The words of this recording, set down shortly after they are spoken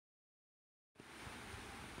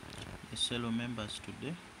fellow members.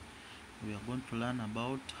 Today we are going to learn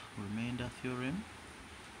about remainder theorem,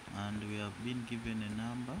 and we have been given a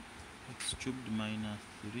number x cubed minus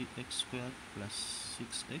 3x squared plus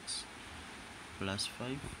 6x plus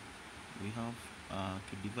 5. We have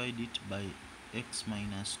to divide it by x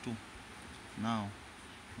minus 2. Now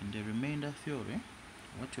in the remainder theorem,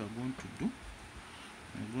 what you are going to do,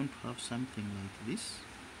 we're going to have something like this.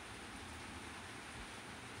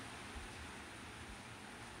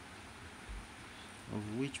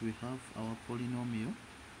 Of which we have our polynomial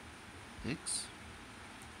x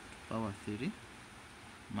to power 3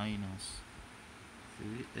 minus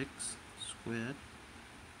 3x squared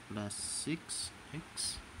plus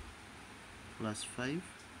 6x plus 5.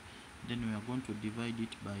 Then we are going to divide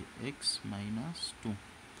it by x minus 2.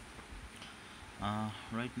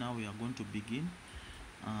 Right now we are going to begin.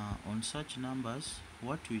 On such numbers,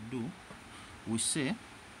 what we do, we say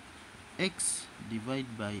x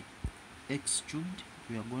divided by x cubed,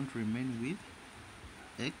 we are going to remain with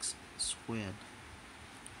x squared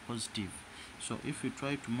positive. So if we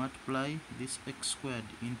try to multiply this x squared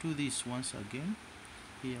into this once again,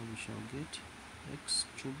 here we shall get x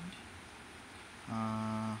cubed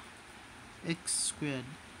x squared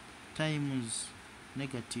times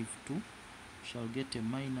negative 2 shall get a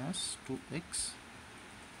minus 2x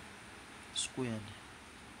squared.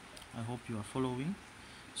 I hope you are following.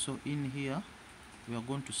 So in here we are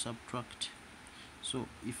going to subtract. So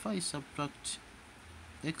if I subtract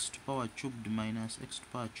x to power cubed minus x to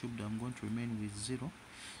power cubed, I'm going to remain with 0.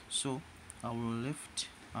 So I will left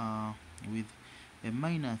with a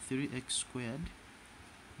minus 3x squared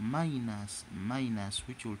minus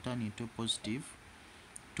which will turn into positive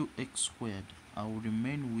 2x squared. I will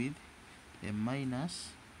remain with a minus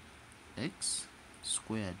x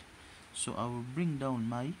squared. So I will bring down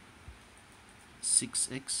my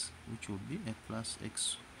 6x, which will be a plus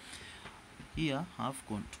x. Here I have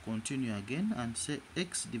to continue again and say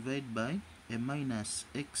x divided by a minus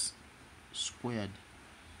x squared.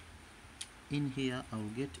 In here I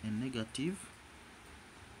will get a negative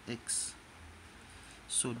x.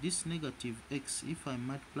 So this negative x, if I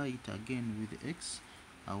multiply it again with x,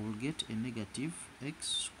 I will get a negative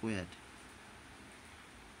x squared.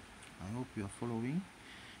 I hope you are following.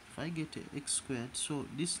 If I get a x squared, so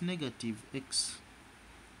this negative x,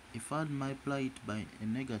 if I multiply it by a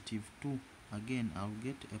negative 2, again I'll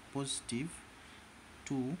get a positive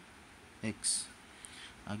 2x.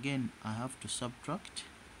 Again I have to subtract.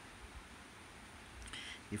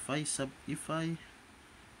 If I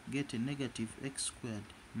get a negative x squared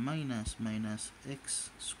minus x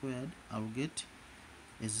squared, I'll get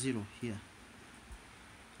a 0 here.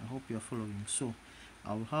 I hope you are following. So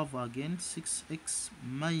I'll have again 6x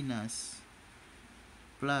minus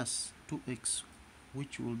plus 2x,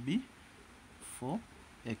 which will be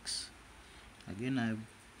 4x. Again I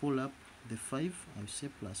pull up the 5, I'll say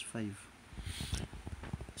plus 5.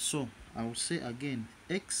 So I'll say again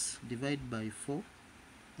x divided by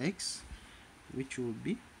 4x, which will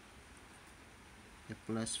be a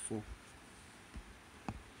plus 4.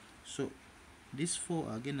 So this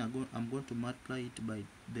 4 again I'm going to multiply it by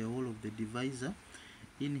the whole of the divisor.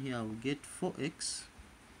 In here I will get 4x.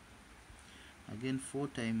 Again 4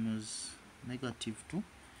 times negative 2,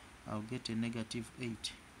 I'll get a negative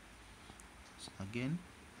 8. So again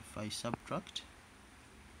if I subtract,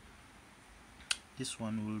 this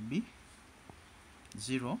one will be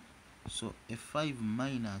 0. So a 5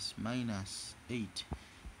 minus 8,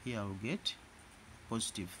 here I will get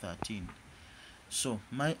positive 13. So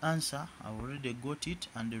my answer, I already got it,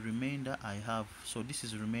 and the remainder I have. So this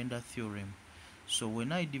is remainder theorem. So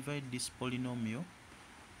when I divide this polynomial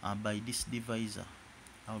by this divisor,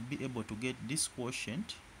 I'll be able to get this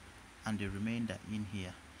quotient and the remainder in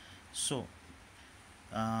here. So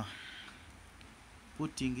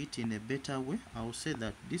putting it in a better way, I'll say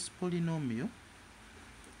that this polynomial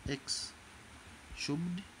x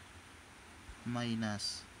cubed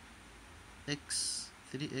minus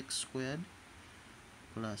 3x squared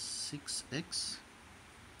plus 6x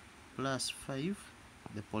plus 5,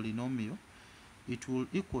 the polynomial, it will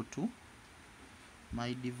equal to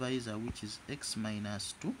my divisor, which is x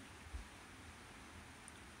minus 2,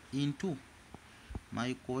 into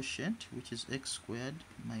my quotient, which is x squared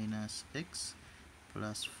minus x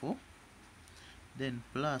plus 4, then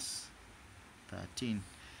plus 13.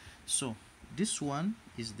 So this one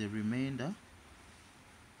is the remainder,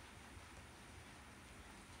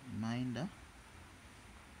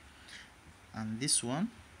 and this one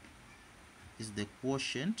is the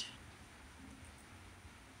quotient,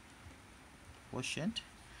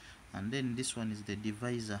 and then this one is the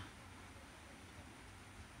divisor.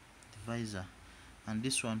 and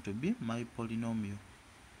this one to be my polynomial.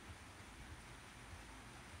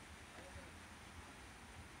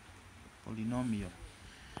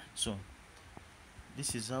 So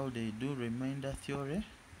this is how they do remainder theory.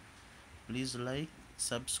 Please like,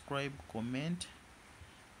 subscribe, comment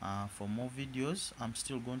for more videos. I'm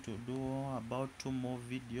still going to do about 2 more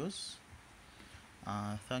videos.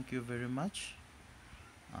 Thank you very much.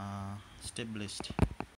 Stay blessed.